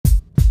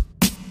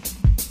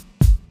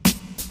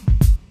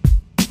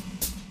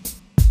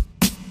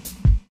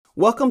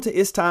Welcome to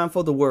It's Time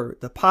for the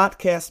Word, the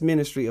podcast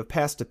ministry of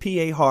Pastor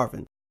P.A.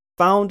 Harvin,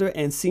 founder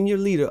and senior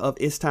leader of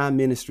It's Time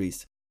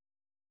Ministries.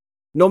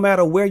 No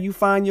matter where you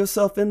find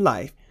yourself in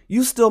life,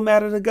 you still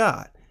matter to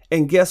God.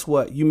 And guess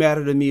what? You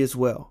matter to me as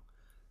well.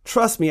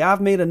 Trust me,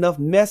 I've made enough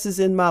messes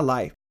in my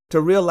life to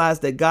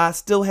realize that God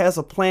still has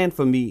a plan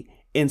for me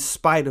in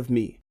spite of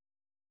me.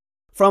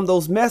 From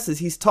those messes,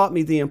 He's taught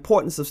me the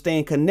importance of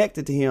staying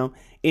connected to Him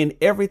in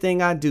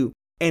everything I do.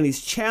 And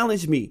He's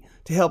challenged me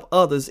to help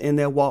others in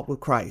their walk with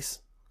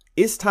Christ.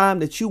 It's time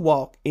that you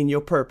walk in your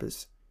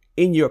purpose,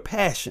 in your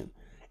passion,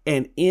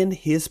 and in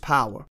His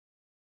power.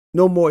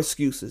 No more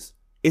excuses.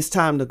 It's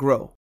time to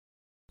grow.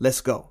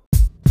 Let's go.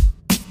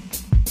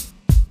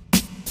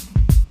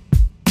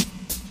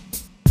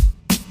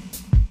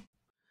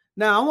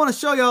 Now, I want to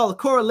show y'all the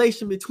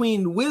correlation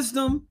between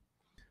wisdom,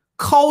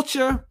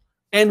 culture,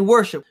 and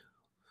worship.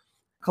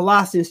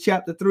 Colossians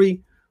chapter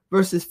 3,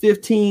 verses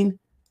 15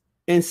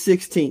 and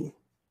 16.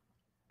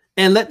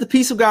 And let the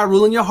peace of God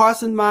rule in your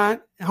hearts and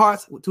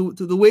hearts to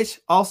the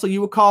which also you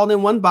were called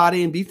in one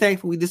body, and be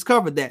thankful. We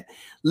discovered that.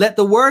 Let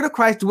the word of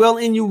Christ dwell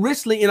in you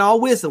richly in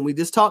all wisdom. We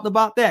just talked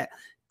about that.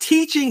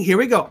 Teaching, here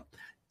we go.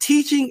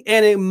 Teaching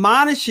and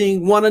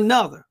admonishing one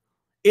another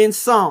in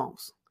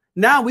Psalms.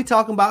 Now we're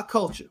talking about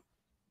culture.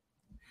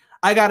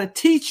 I got to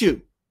teach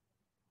you.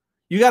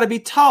 You got to be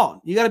taught.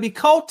 You got to be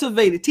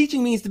cultivated.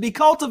 Teaching means to be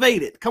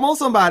cultivated. Come on,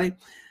 somebody.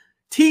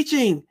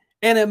 Teaching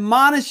and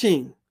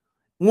admonishing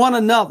one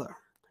another.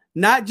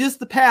 Not just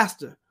the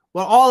pastor,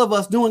 but all of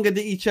us doing it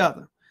to each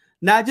other.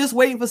 Not just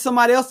waiting for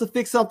somebody else to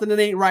fix something that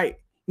ain't right.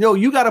 No,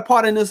 you got a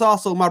part in this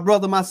also, my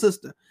brother, my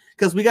sister,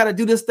 because we got to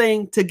do this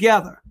thing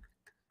together.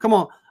 Come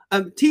on.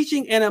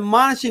 Teaching and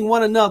admonishing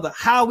one another.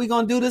 How are we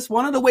going to do this?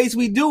 One of the ways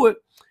we do it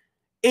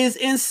is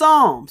in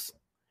psalms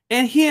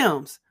and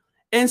hymns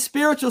and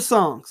spiritual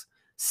songs,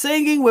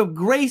 singing with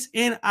grace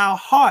in our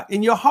heart,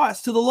 in your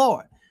hearts to the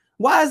Lord.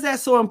 Why is that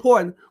so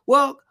important?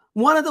 Well,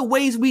 one of the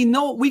ways we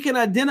know we can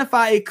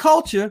identify a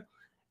culture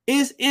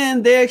is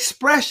in their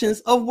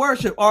expressions of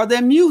worship or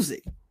their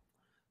music.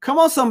 Come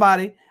on,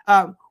 somebody.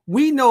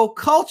 We know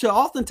culture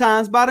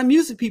oftentimes by the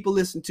music people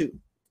listen to.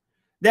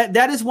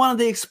 That is one of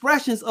the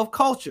expressions of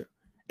culture.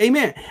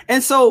 Amen.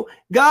 And so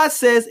God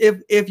says,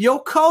 if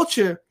your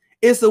culture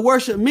is to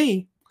worship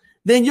me,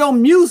 then your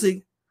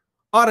music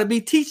ought to be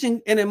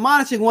teaching and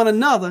admonishing one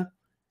another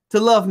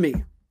to love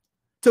me,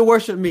 to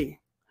worship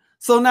me.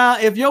 So now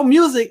if your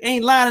music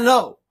ain't lining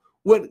up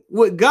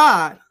with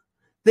God,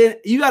 then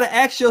you got to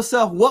ask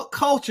yourself, what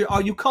culture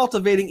are you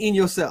cultivating in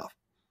yourself?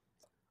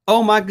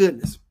 Oh my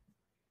goodness.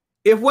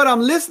 If what I'm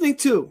listening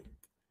to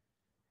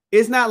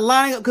is not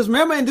lining up, because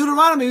remember in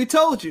Deuteronomy, we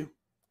told you,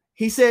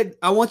 he said,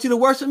 I want you to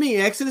worship me.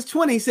 In Exodus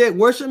 20, he said,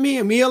 worship me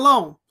and me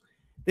alone.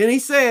 Then he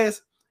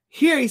says,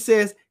 here he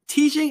says,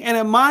 teaching and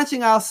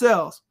admonishing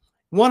ourselves,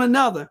 one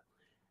another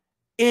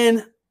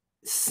in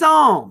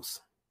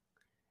psalms,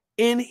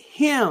 in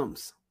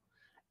hymns,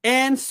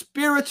 and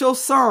spiritual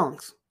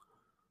songs.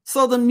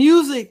 So the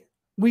music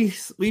we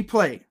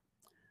play,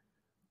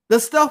 the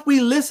stuff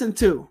we listen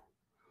to,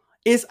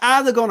 is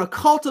either going to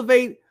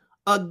cultivate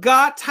a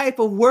God type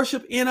of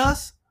worship in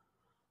us,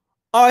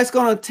 or it's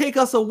going to take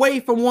us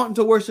away from wanting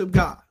to worship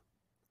God.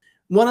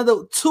 One of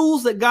the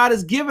tools that God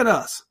has given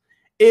us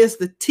is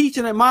to teach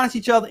and admonish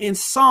each other in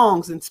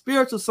songs and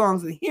spiritual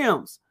songs and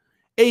hymns.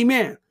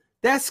 Amen.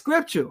 That's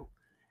scripture.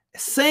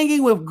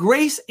 Singing with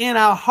grace in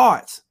our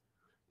hearts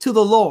to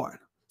the Lord.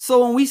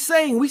 So when we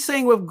sing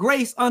with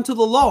grace unto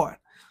the Lord.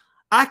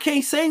 I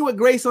can't sing with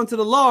grace unto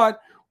the Lord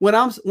when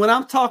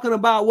I'm talking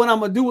about what I'm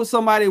gonna do with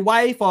somebody's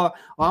wife, or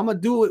I'm gonna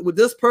do it with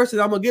this person.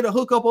 I'm gonna get a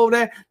hookup over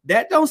there.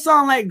 That don't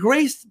sound like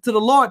grace to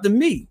the Lord to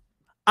me.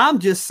 I'm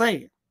just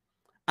saying.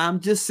 I'm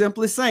just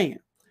simply saying.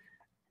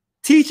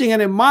 Teaching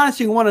and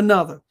admonishing one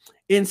another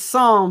in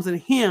psalms and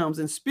hymns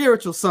and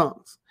spiritual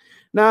songs.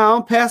 Now,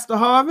 I'm Pastor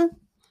Harvin.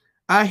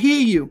 I hear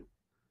you,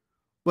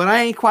 but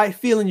I ain't quite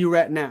feeling you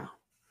right now.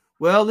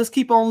 Well, let's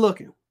keep on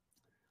looking.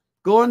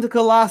 Going to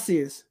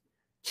Colossians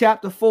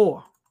chapter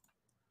 4,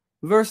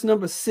 verse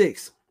number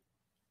 6.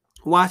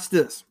 Watch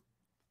this.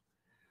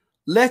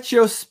 Let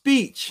your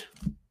speech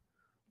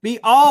be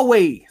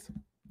always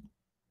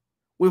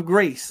with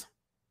grace,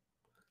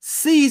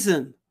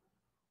 seasoned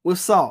with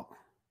salt,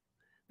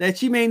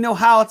 that ye may know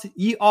how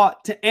ye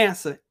ought to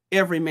answer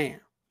every man.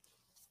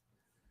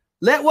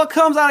 Let what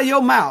comes out of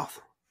your mouth,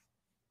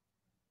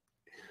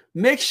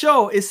 make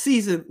sure it's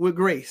seasoned with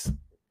grace,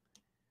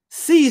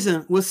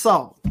 seasoned with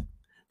salt,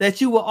 that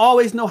you will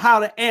always know how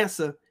to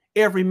answer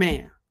every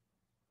man.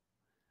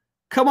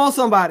 Come on,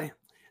 somebody.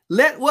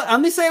 Let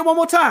me say it one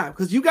more time,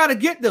 because you got to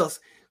get this.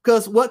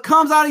 Because what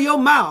comes out of your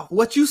mouth,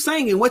 what you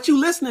singing, what you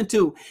listening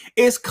to,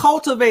 is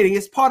cultivating.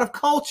 It's part of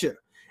culture.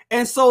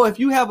 And so if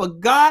you have a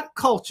God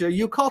culture,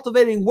 you're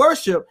cultivating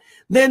worship,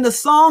 then the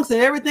songs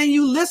and everything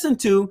you listen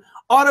to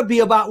ought to be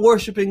about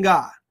worshiping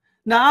God.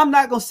 Now, I'm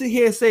not going to sit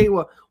here and say,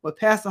 well,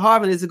 Pastor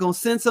Harvin, is it going to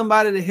send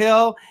somebody to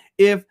hell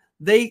if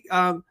they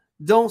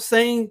don't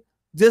sing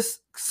this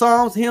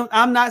Psalms, hymn?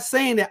 I'm not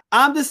saying that.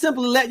 I'm just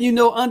simply letting you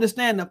know,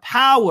 understand the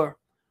power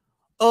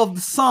of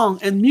the song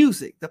and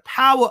music, the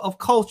power of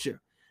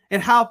culture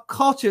and how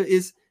culture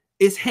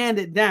is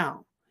handed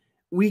down.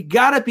 We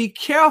got to be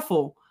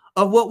careful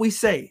of what we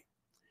say.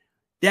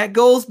 That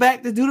goes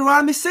back to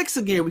Deuteronomy 6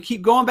 again. We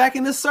keep going back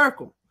in this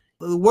circle.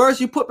 The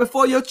words you put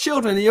before your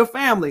children and your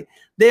family,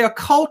 they are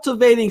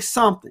cultivating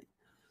something.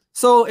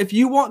 So if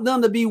you want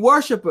them to be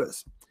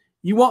worshipers,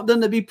 you want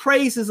them to be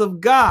praises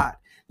of God,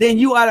 then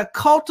you ought to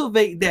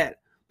cultivate that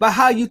by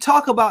how you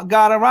talk about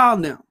God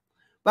around them,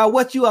 by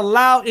what you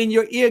allow in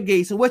your ear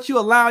gates and what you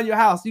allow in your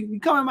house. You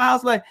come in my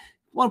house like,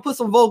 want to put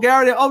some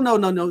vulgarity? Oh,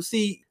 no.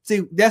 See,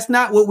 that's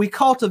not what we're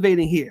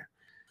cultivating here,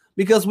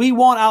 because we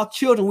want our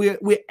children.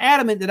 We're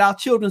adamant that our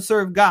children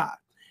serve God,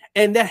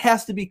 and that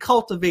has to be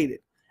cultivated.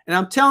 And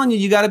I'm telling you,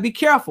 you got to be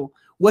careful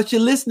what you're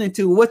listening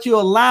to, what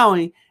you're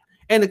allowing.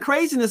 And the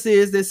craziness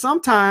is that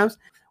sometimes,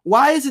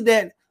 why is it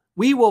that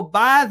we will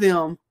buy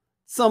them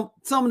some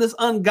of this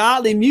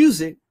ungodly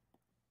music,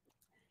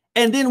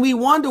 and then we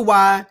wonder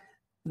why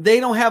they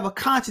don't have a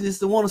conscience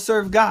to want to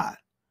serve God?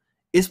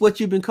 It's what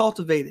you've been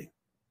cultivating.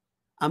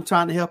 I'm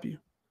trying to help you.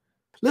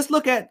 Let's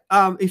look at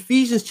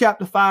Ephesians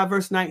chapter 5,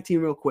 verse 19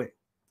 real quick.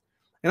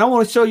 And I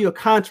want to show you a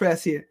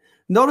contrast here.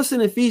 Notice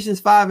in Ephesians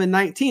 5 and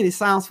 19, it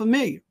sounds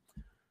familiar.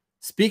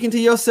 Speaking to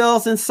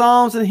yourselves in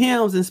psalms and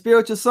hymns and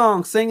spiritual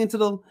songs, singing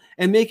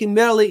and making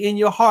melody in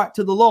your heart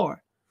to the Lord.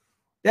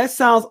 That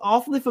sounds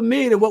awfully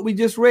familiar to what we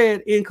just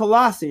read in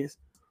Colossians,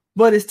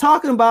 but it's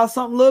talking about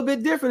something a little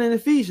bit different in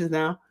Ephesians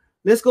now.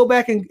 Let's go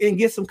back and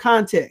get some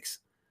context.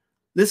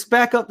 Let's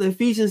back up to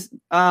Ephesians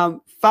 5,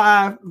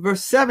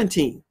 verse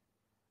 17.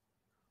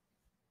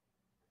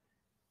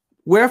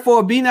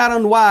 Wherefore be not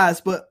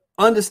unwise, but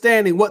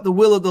understanding what the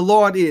will of the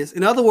Lord is.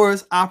 In other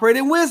words, operate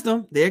in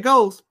wisdom. There it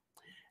goes.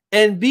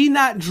 And be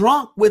not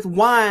drunk with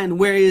wine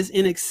where it is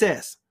in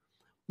excess,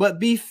 but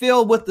be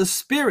filled with the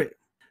Spirit.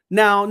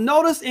 Now,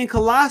 notice in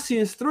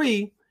Colossians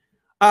 3,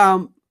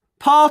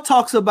 Paul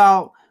talks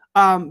about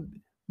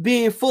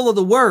being full of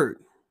the word.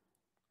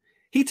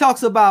 He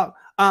talks about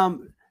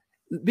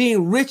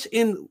being rich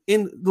in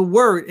the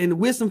word and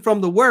wisdom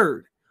from the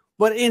word.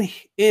 But in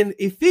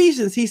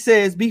Ephesians, he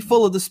says, be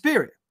full of the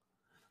Spirit.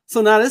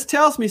 So now this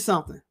tells me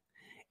something.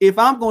 If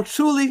I'm going to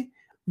truly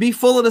be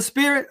full of the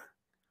Spirit,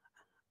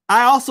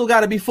 I also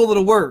got to be full of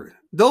the word.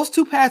 Those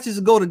two passages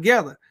go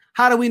together.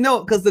 How do we know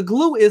it? Because the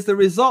glue is the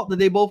result that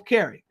they both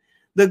carry.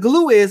 The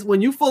glue is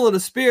when you're full of the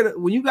Spirit,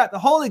 when you got the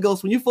Holy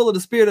Ghost, when you're full of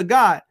the Spirit of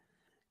God,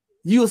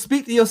 you will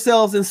speak to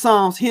yourselves in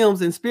psalms,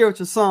 hymns, and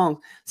spiritual songs,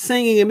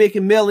 singing and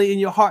making melody in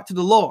your heart to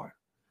the Lord.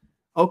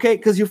 Okay,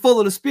 because you're full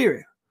of the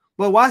Spirit.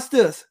 But watch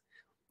this.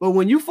 But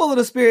when you're full of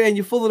the Spirit and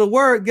you're full of the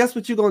word, guess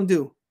what you're going to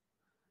do?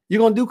 You're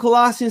going to do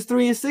Colossians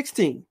 3 and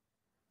 16.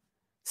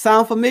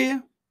 Sound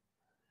familiar?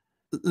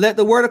 Let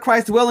the word of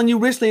Christ dwell in you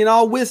richly in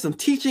all wisdom,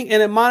 teaching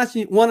and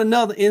admonishing one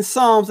another in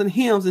psalms and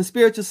hymns and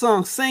spiritual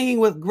songs, singing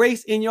with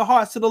grace in your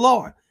hearts to the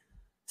Lord.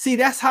 See,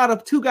 that's how the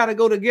two got to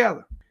go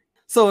together.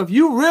 So if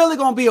you really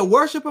going to be a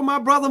worshiper, my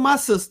brother, my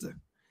sister,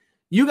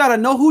 you got to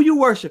know who you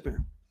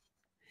worshiping.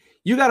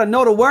 You got to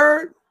know the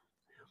word,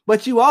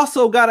 but you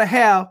also got to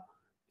have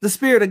the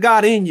Spirit of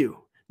God in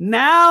you.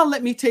 Now,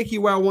 let me take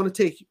you where I want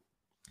to take you.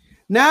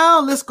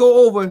 Now, let's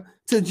go over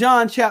to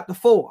John chapter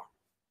 4.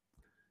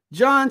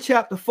 John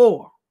chapter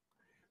 4.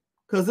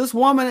 Because this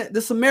woman,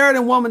 the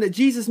Samaritan woman that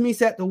Jesus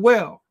meets at the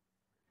well,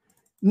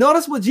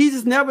 notice what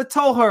Jesus never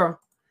told her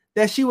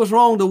that she was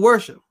wrong to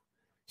worship.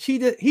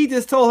 He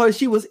just told her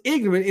she was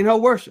ignorant in her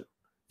worship.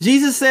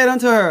 Jesus said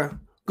unto her,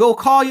 go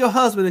call your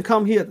husband and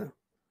come hither.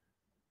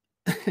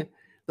 The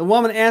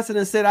woman answered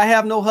and said, I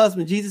have no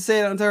husband. Jesus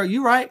said unto her,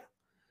 you're right.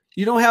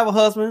 You don't have a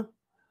husband.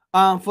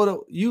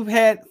 You've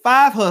had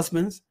 5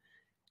 husbands,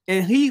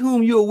 and he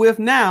whom you are with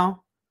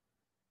now,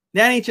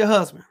 that ain't your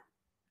husband.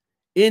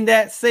 In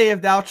that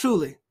saith thou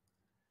truly.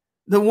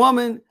 The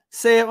woman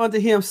said unto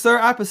him, sir,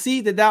 I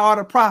perceive that thou art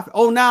a prophet.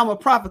 Oh, now I'm a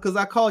prophet because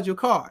I called your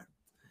card.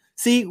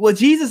 See, what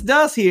Jesus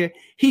does here,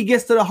 he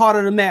gets to the heart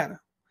of the matter.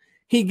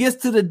 He gets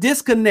to the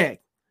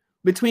disconnect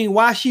between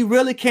why she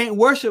really can't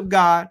worship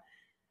God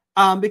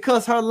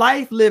because her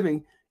life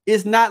living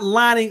is not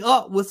lining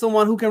up with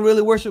someone who can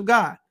really worship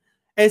God.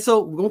 And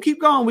so we're going to keep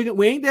going.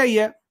 We ain't there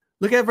yet.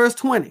 Look at verse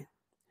 20.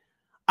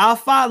 Our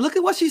Father, look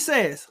at what she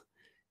says.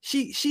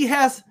 She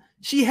has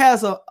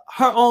her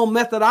own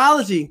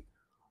methodology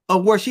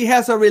of worship. She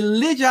has a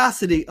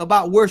religiosity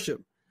about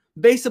worship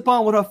based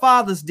upon what her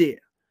fathers did.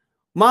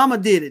 Mama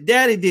did it.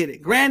 Daddy did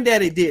it.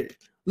 Granddaddy did it.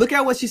 Look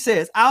at what she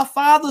says. Our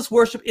fathers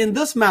worship in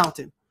this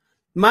mountain.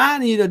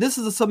 Mind you, this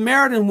is a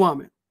Samaritan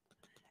woman.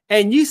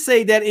 And you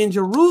say that in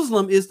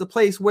Jerusalem is the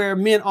place where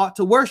men ought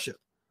to worship.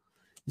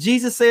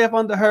 Jesus saith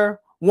unto her,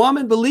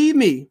 woman, believe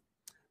me,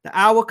 the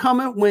hour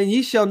cometh when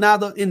ye shall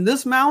neither in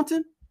this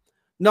mountain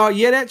nor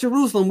yet at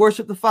Jerusalem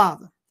worship the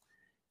Father.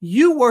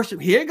 You worship,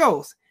 here it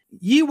goes.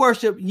 Ye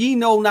worship, ye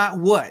know not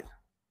what.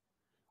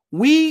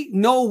 We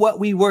know what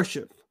we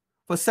worship,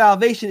 for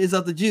salvation is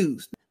of the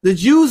Jews. The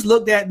Jews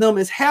looked at them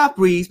as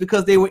half-breeds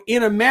because they were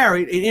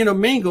intermarried and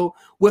intermingled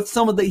with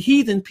some of the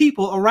heathen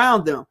people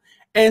around them.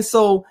 And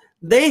so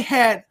they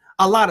had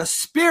a lot of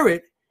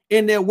spirit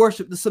in their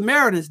worship. The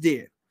Samaritans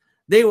did.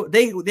 They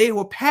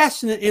were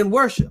passionate in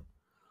worship,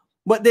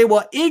 but they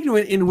were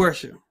ignorant in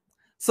worship.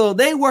 So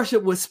they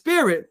worship with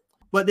spirit,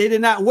 but they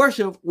did not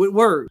worship with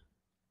word.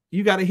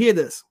 You got to hear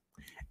this.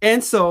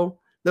 And so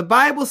the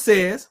Bible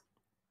says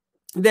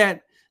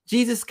that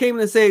Jesus came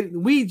in and said,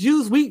 we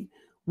Jews, we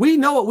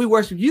know what we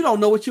worship. You don't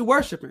know what you're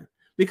worshiping,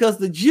 because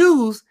the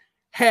Jews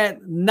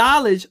had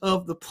knowledge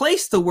of the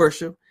place to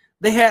worship.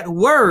 They had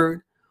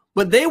word,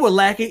 but they were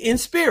lacking in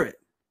spirit.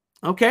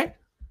 Okay.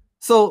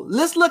 So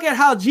let's look at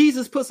how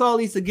Jesus puts all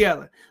these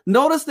together.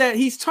 Notice that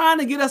he's trying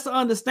to get us to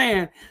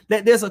understand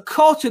that there's a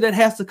culture that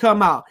has to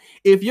come out.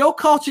 If your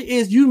culture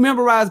is you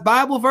memorize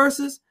Bible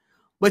verses,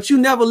 but you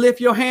never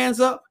lift your hands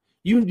up,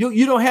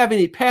 you don't have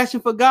any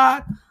passion for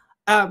God,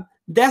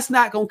 that's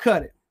not going to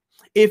cut it.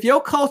 If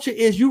your culture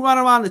is you run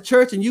around the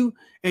church and you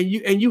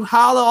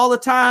holler all the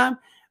time,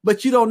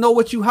 but you don't know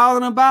what you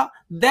hollering about,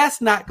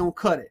 that's not going to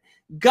cut it.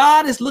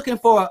 God is looking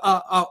for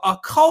a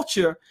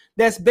culture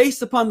that's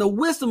based upon the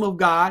wisdom of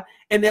God,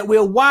 and that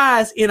we're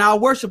wise in our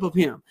worship of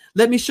him.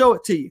 Let me show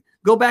it to you.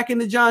 Go back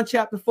into John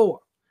chapter 4.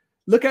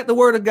 Look at the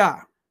word of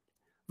God.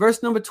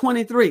 Verse number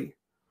 23.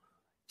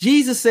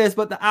 Jesus says,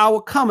 but the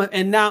hour cometh,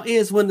 and now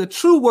is, when the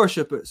true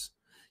worshipers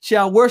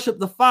shall worship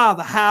the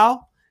Father.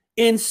 How?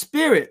 In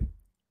spirit.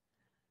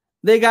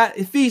 They got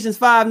Ephesians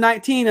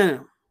 5:19 in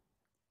them.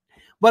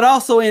 But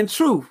also in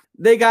truth.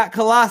 They got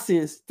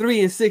Colossians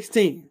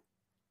 3:16.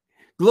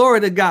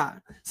 Glory to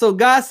God. So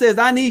God says,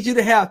 I need you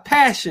to have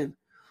passion,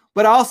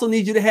 but I also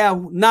need you to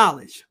have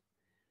knowledge.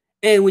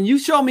 And when you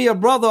show me a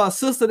brother or a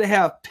sister that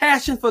have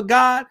passion for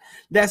God,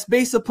 that's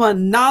based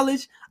upon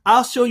knowledge,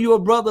 I'll show you a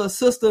brother or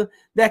sister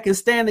that can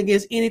stand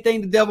against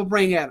anything the devil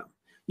bring at them.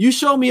 You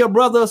show me a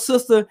brother or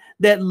sister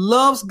that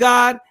loves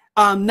God,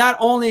 not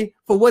only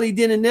for what he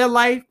did in their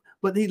life,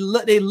 but they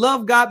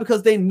love God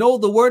because they know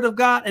the word of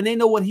God and they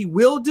know what he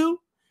will do.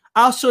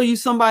 I'll show you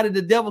somebody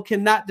the devil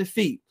cannot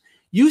defeat.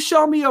 You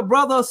show me a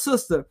brother or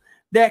sister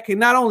that can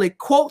not only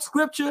quote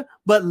scripture,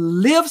 but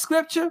live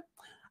scripture,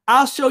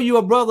 I'll show you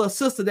a brother or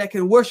sister that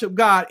can worship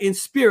God in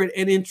spirit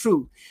and in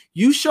truth.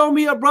 You show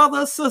me a brother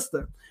or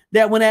sister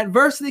that when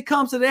adversity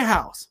comes to their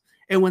house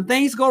and when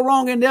things go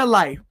wrong in their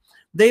life,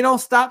 they don't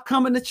stop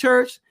coming to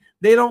church.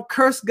 They don't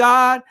curse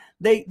God.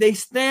 They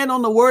stand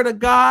on the word of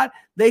God.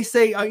 They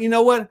say, you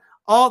know what?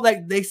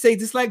 They say,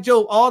 just like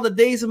Job, all the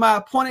days of my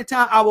appointed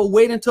time, I will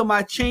wait until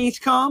my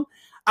change come.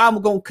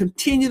 I'm going to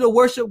continue to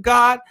worship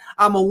God.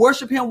 I'm going to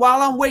worship him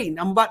while I'm waiting.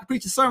 I'm about to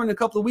preach a sermon in a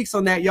couple of weeks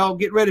on that. Y'all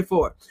get ready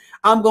for it.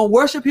 I'm going to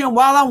worship him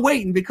while I'm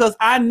waiting because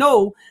I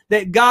know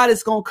that God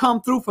is going to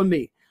come through for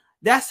me.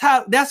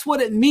 That's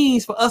what it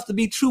means for us to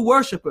be true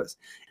worshipers.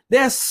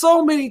 There's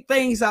so many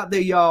things out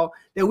there, y'all,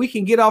 that we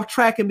can get off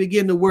track and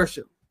begin to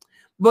worship.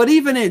 But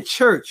even in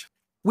church,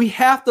 we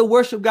have to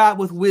worship God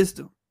with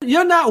wisdom.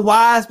 You're not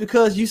wise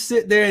because you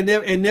sit there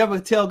and never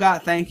tell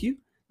God thank you.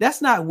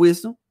 That's not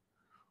wisdom.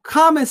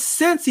 Common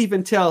sense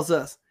even tells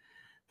us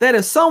that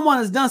if someone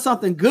has done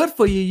something good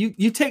for you,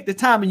 you take the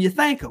time and you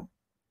thank them.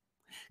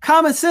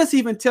 Common sense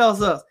even tells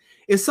us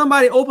if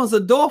somebody opens a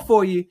door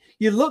for you,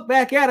 you look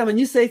back at them and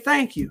you say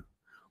thank you.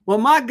 Well,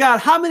 my God,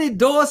 how many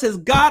doors has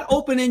God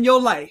opened in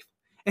your life?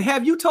 And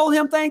have you told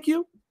him thank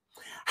you?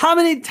 How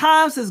many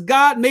times has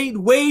God made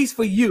ways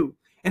for you?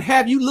 And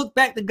have you looked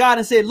back to God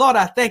and said, Lord,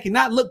 I thank you?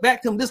 Not look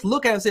back to him, just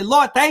look at him and say,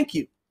 Lord, thank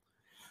you.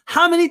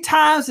 How many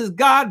times has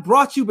God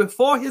brought you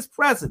before his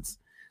presence?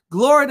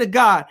 Glory to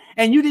God.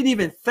 And you didn't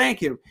even thank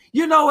him.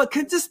 You know what?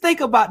 Just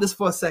think about this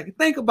for a second.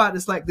 Think about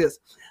this like this.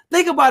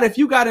 Think about if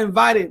you got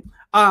invited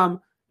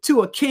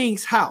to a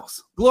king's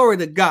house. Glory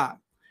to God.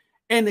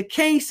 And the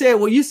king said,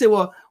 well, you said,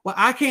 well,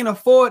 I can't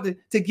afford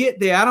to get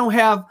there. I don't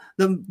have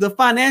the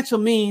financial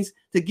means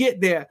to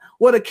get there.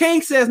 Well, the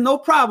king says, no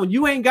problem.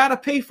 You ain't got to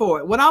pay for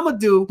it. What I'm going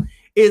to do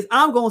is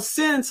I'm going to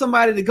send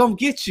somebody to come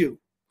get you.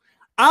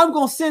 I'm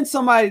going to send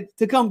somebody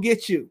to come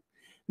get you.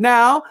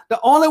 Now, the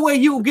only way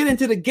you will get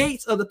into the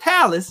gates of the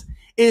palace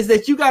is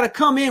that you got to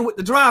come in with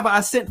the driver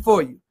I sent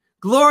for you.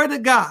 Glory to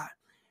God.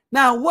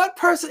 Now, what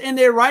person in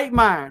their right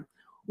mind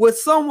would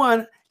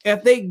someone,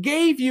 if they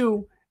gave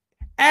you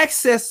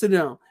access to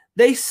them,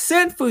 they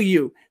sent for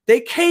you, they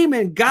came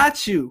and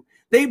got you,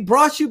 they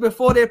brought you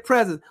before their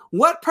presence,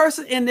 what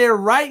person in their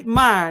right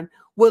mind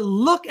would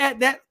look at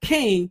that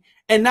king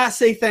and not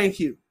say thank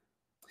you?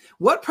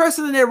 What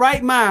person in their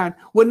right mind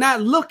would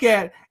not look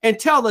at and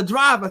tell the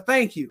driver,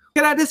 thank you?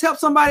 Can I just help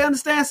somebody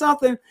understand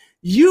something?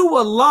 You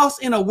were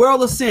lost in a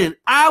world of sin.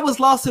 I was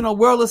lost in a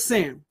world of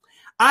sin.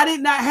 I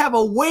did not have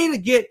a way to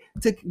get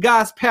to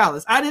God's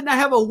palace. I did not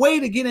have a way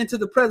to get into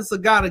the presence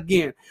of God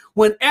again.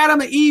 When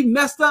Adam and Eve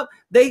messed up,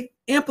 they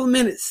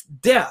implemented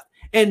death.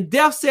 And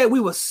death said we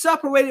were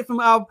separated from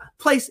our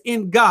place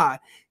in God.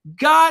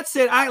 God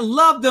said, I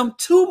love them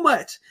too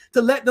much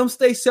to let them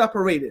stay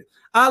separated.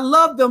 I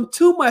love them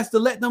too much to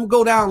let them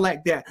go down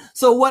like that.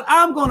 So what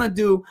I'm going to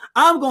do,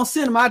 I'm going to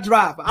send my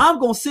driver. I'm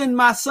going to send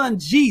my son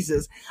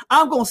Jesus.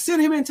 I'm going to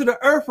send him into the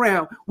earth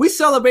realm. We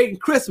celebrating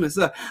Christmas.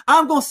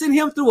 I'm going to send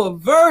him through a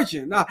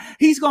virgin.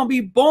 He's going to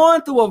be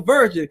born through a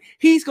virgin.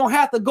 He's going to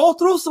have to go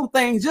through some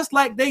things just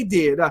like they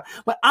did.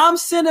 But I'm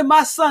sending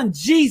my son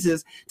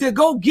Jesus to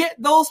go get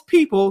those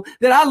people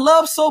that I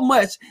love so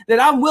much that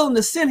I'm willing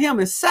to send him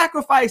and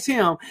sacrifice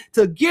him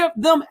to give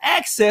them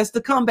access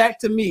to come back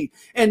to me.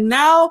 And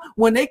now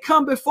when they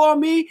come before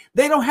me,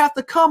 they don't have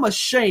to come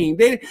ashamed.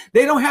 They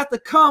don't have to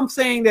come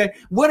saying that,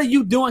 what are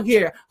you doing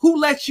here? Who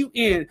let you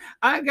in?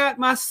 I got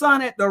my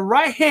son at the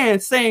right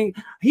hand saying,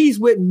 he's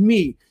with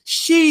me.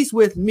 She's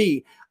with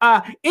me.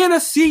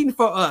 Interceding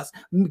for us,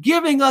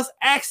 giving us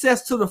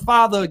access to the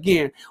Father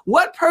again.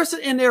 What person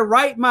in their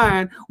right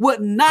mind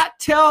would not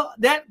tell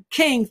that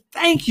king,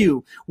 thank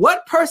you?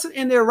 What person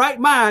in their right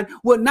mind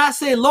would not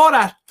say, Lord,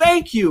 I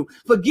thank you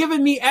for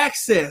giving me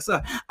access?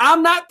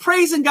 I'm not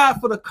praising God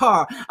for the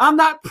car. I'm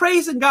not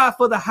praising God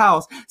for the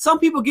house. Some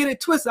people get it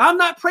twisted. I'm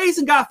not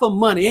praising God for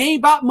money. It ain't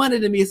about money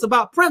to me. It's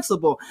about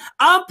principle.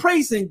 I'm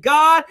praising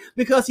God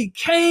because he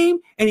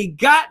came and he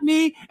got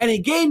me and he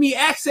gave me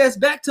access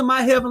back to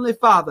my heavenly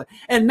Father.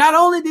 And not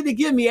only did he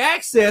give me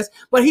access,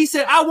 but he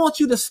said, I want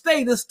you to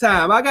stay this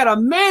time. I got a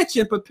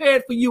mansion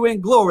prepared for you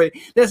in glory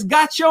that's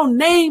got your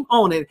name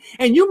on it.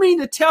 And you mean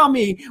to tell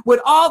me,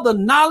 with all the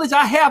knowledge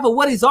I have of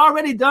what he's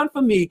already done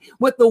for me,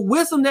 with the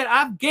wisdom that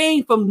I've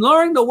gained from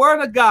learning the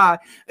word of God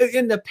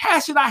and the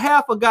passion I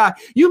have for God,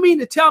 you mean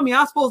to tell me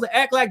I'm supposed to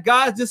act like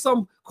God's just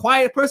some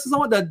quiet person?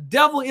 The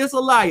devil is a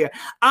liar.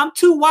 I'm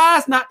too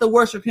wise not to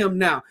worship him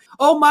now.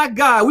 Oh my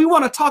God, we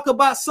want to talk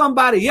about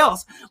somebody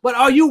else, but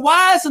are you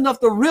wise enough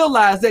to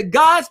realize that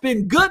God's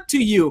been good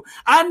to you?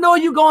 I know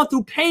you're going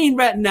through pain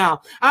right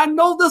now. I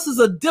know this is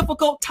a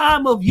difficult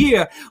time of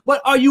year,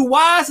 but are you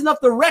wise enough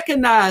to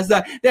recognize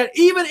that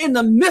even in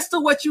the midst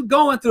of what you're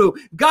going through,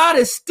 God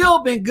has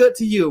still been good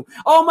to you?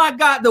 Oh my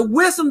God, the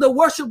wisdom to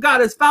worship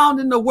God is found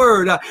in the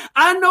word.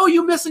 I know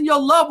you're missing your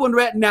loved one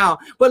right now,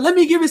 but let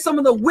me give you some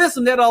of the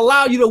wisdom that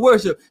allow you to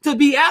worship. To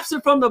be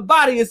absent from the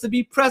body is to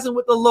be present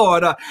with the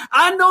Lord.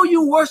 I know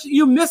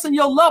you're missing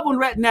your loved one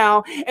right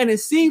now, and it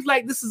seems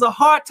like this is a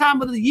hard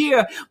time of the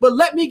year, but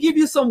let me give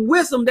you some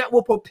wisdom that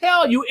will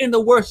propel you in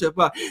the worship.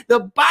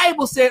 The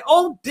Bible said,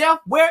 oh death,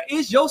 where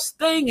is your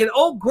sting? And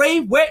oh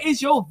grave, where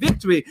is your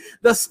victory?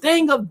 The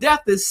sting of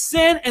death is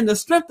sin, and the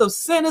strength of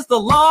sin is the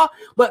law,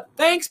 but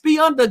thanks be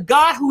unto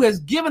God who has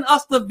given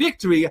us the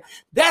victory.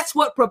 That's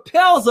what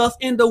propels us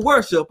into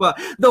worship.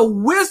 The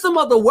wisdom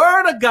of the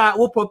word of God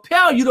will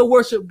propel you to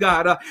worship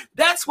God.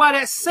 That's why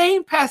that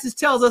same passage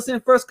tells us in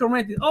 1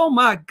 Corinthians, oh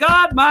my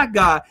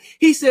God,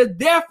 he said,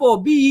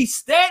 therefore be ye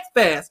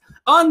steadfast,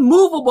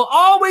 unmovable,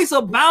 always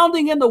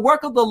abounding in the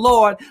work of the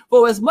Lord,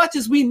 for as much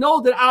as we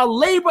know that our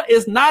labor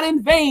is not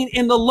in vain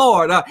in the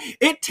Lord.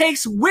 It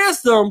takes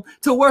wisdom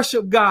to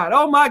worship God.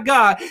 Oh my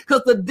God,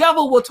 because the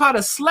devil will try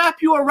to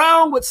slap you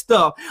around with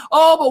stuff.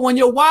 Oh, but when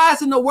you're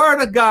wise in the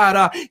word of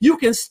God, you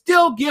can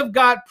still give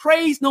God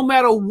praise no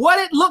matter what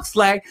it looks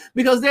like,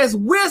 because there's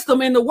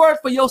wisdom in the word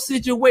for your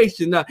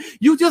situation.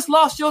 You just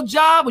lost your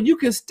job, and you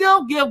can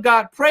still give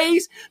God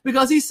praise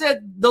because he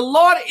said, the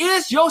Lord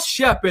is your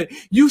shepherd.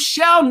 You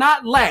shall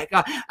not lack.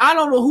 I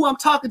don't know who I'm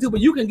talking to,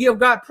 but you can give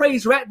God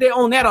praise right there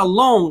on that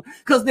alone,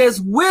 because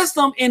there's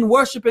wisdom in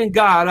worshiping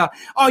God.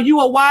 Are you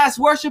a wise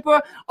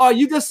worshiper? Or are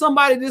you just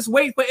somebody that's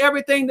wait for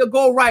everything to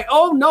go right?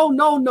 Oh,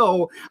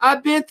 no.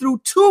 I've been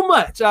through too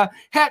much. I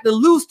had to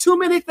lose too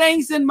many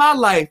things in my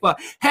life.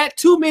 Had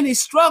too many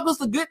struggles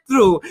to get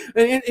through.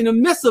 And in the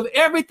midst of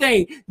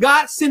everything,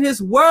 God sent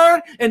his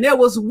word, and there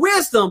was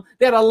wisdom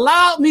that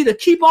allowed me to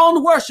keep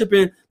on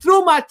worshiping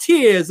through my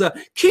tears,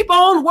 keep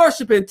on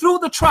worshiping through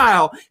the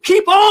trial,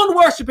 keep on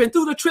worshiping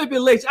through the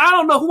tribulation. I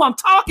don't know who I'm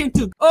talking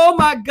to. Oh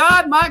my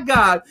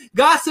God.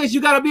 God says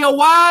you got to be a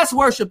wise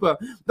worshiper.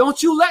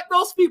 Don't you let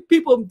those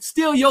people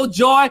steal your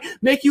joy,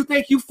 make you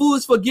think you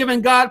foolish for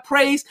giving God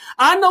praise.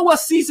 I know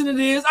what season it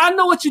is. I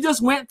know what you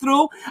just went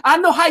through. I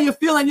know how you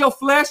feel in your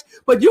flesh,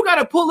 but you got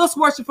to pull this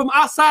worship from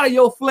outside of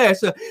your flesh.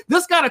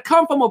 This got to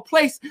come from a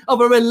place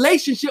of a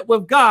relationship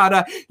with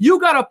God. You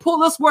got to pull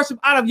this worship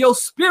out of your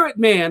spirit,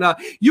 man.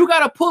 You got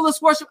to pull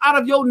this worship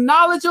out of your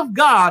knowledge of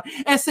God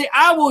and say,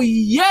 I will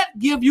yet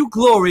give you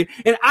glory,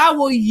 and I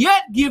will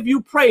yet give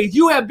you praise.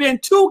 You have been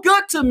too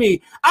good to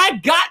me. I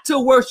got to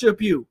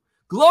worship you.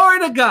 Glory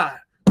to God.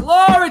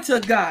 Glory to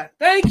God.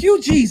 Thank you,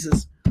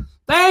 Jesus.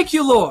 Thank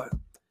you, Lord.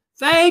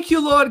 Thank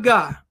you, Lord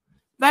God.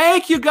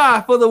 Thank you,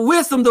 God, for the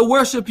wisdom to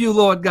worship you,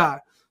 Lord God.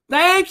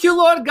 Thank you,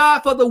 Lord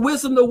God, for the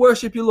wisdom to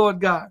worship you, Lord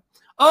God.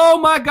 Oh,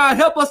 my God,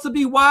 help us to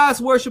be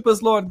wise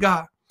worshipers, Lord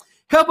God.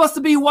 Help us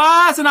to be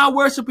wise in our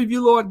worship of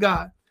you, Lord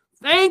God.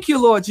 Thank you,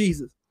 Lord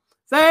Jesus.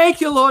 Thank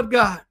you, Lord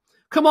God.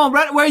 Come on,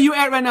 right where you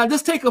at right now,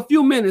 just take a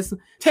few minutes.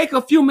 Take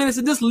a few minutes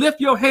and just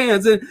lift your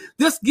hands and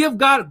just give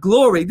God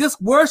glory.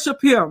 Just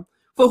worship him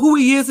for who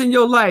he is in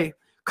your life.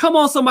 Come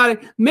on, somebody.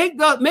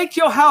 Make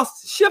your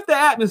house, shift the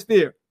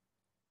atmosphere.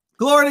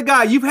 Glory to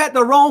God. You've had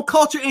the wrong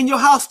culture in your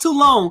house too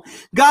long.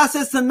 God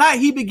says tonight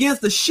he begins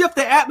to shift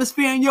the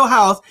atmosphere in your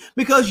house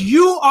because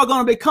you are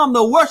going to become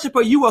the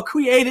worshiper you were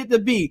created to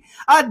be.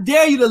 I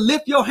dare you to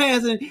lift your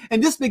hands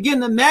and just begin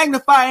to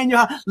magnify in your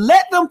house.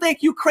 Let them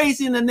think you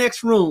crazy in the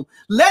next room.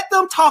 Let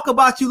them talk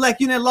about you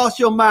like you done lost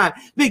your mind.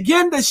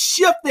 Begin to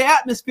shift the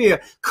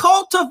atmosphere.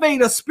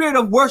 Cultivate a spirit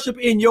of worship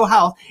in your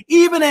house,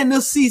 even in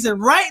this season,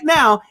 right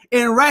now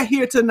and right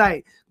here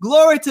tonight.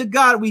 Glory to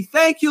God. We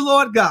thank you,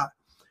 Lord God.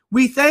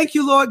 We thank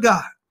you, Lord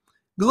God.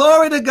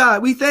 Glory to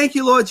God. We thank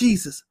you, Lord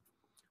Jesus.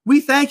 We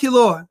thank you,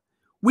 Lord.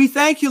 We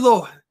thank you,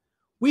 Lord.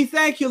 We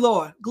thank you,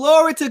 Lord.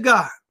 Glory to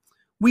God.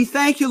 We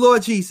thank you,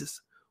 Lord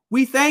Jesus.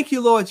 We thank you,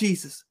 Lord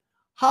Jesus.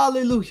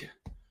 Hallelujah.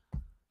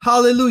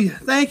 Hallelujah.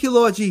 Thank you,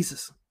 Lord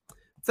Jesus.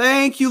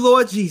 Thank you,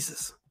 Lord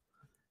Jesus.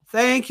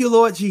 Thank you,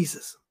 Lord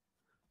Jesus.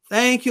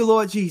 Thank you,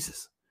 Lord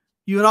Jesus.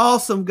 You're an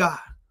awesome God.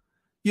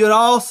 You're an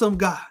awesome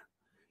God.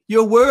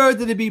 You're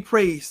worthy to be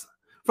praised.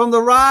 From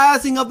the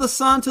rising of the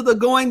sun to the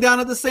going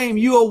down of the same,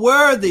 you are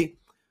worthy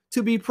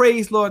to be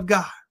praised, Lord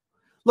God.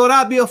 Lord,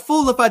 I'd be a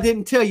fool if I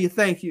didn't tell you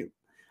thank you.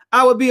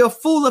 I would be a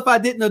fool if I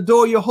didn't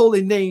adore your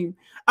holy name.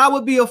 I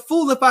would be a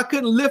fool if I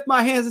couldn't lift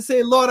my hands and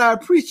say, Lord, I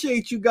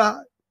appreciate you,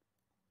 God.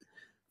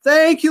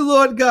 Thank you,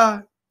 Lord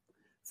God.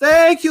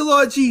 Thank you,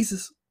 Lord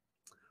Jesus.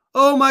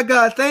 Oh, my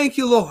God. Thank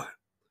you, Lord.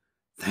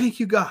 Thank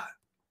you, God.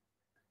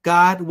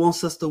 God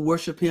wants us to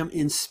worship him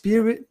in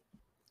spirit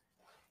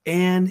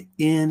and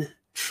in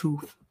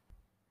truth,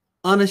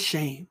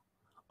 unashamed,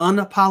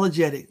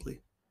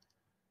 unapologetically,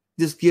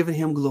 just giving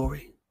him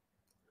glory.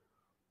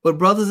 But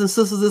brothers and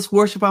sisters, this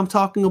worship I'm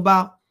talking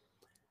about,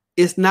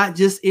 it's not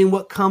just in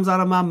what comes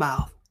out of my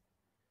mouth.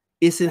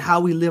 It's in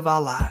how we live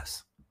our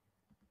lives.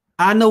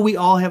 I know we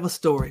all have a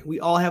story. We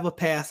all have a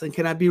past. And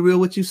can I be real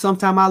with you?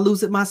 Sometimes I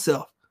lose it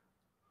myself.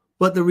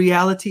 But the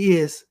reality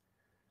is,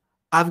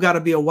 I've got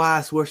to be a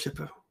wise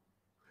worshiper.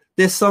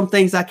 There's some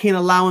things I can't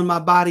allow in my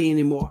body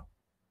anymore,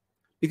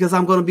 because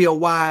I'm going to be a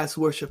wise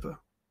worshiper.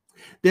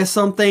 There's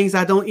some things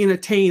I don't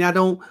entertain. I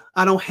don't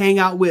hang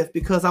out with,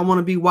 because I want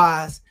to be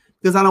wise,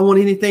 because I don't want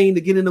anything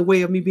to get in the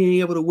way of me being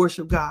able to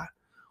worship God.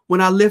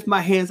 When I lift my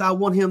hands, I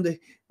want him to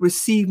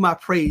receive my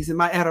praise and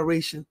my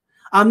adoration.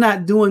 I'm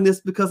not doing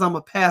this because I'm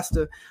a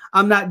pastor.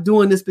 I'm not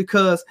doing this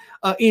because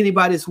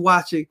anybody's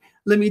watching.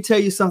 Let me tell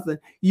you something.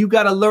 You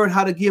got to learn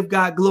how to give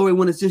God glory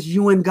when it's just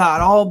you and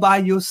God all by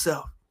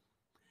yourself,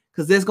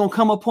 because there's going to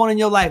come a point in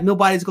your life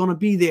nobody's going to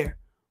be there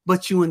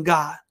but you and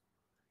God.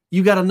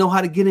 You got to know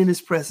how to get in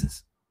his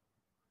presence.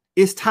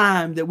 It's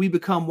time that we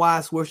become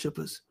wise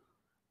worshipers.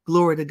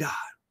 Glory to God.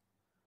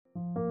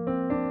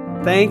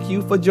 Thank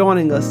you for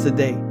joining us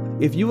today.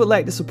 If you would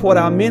like to support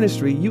our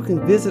ministry, you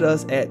can visit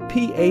us at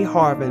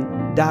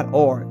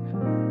paharvin.org.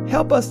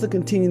 Help us to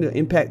continue to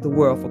impact the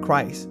world for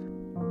Christ.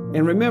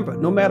 And remember,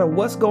 no matter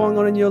what's going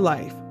on in your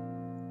life,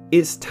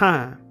 it's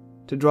time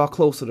to draw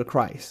closer to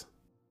Christ.